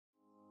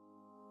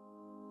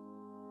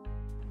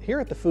Here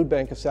at the Food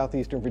Bank of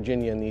Southeastern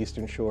Virginia and the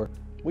Eastern Shore,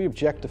 we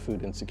object to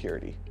food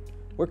insecurity.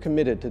 We're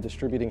committed to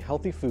distributing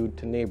healthy food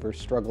to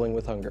neighbors struggling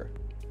with hunger,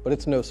 but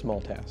it's no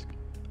small task.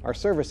 Our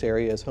service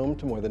area is home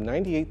to more than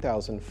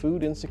 98,000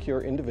 food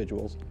insecure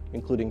individuals,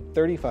 including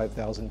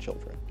 35,000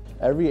 children.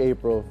 Every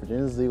April,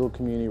 Virginia's legal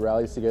community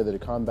rallies together to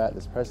combat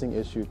this pressing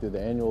issue through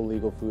the annual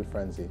Legal Food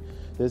Frenzy.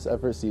 This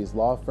effort sees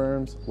law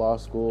firms, law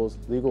schools,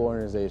 legal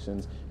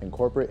organizations, and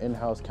corporate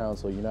in-house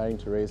counsel uniting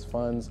to raise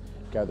funds,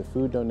 gather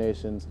food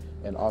donations,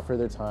 and offer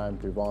their time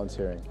through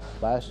volunteering.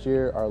 Last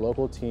year, our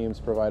local teams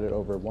provided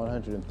over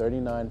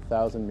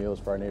 139,000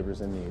 meals for our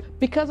neighbors in need.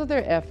 Because of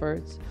their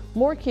efforts,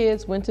 more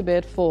kids went to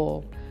bed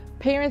full.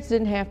 Parents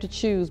didn't have to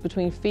choose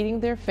between feeding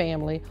their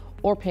family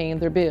or paying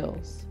their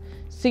bills.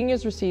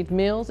 Seniors received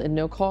meals at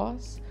no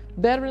cost,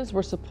 veterans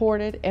were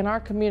supported, and our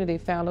community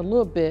found a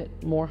little bit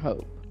more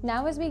hope.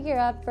 Now as we gear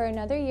up for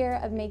another year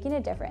of making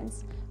a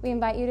difference, we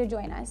invite you to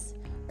join us.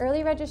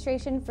 Early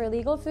registration for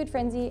Legal Food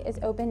Frenzy is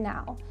open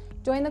now.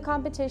 Join the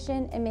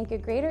competition and make a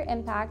greater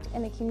impact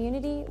in the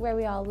community where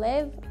we all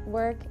live,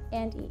 work,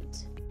 and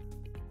eat.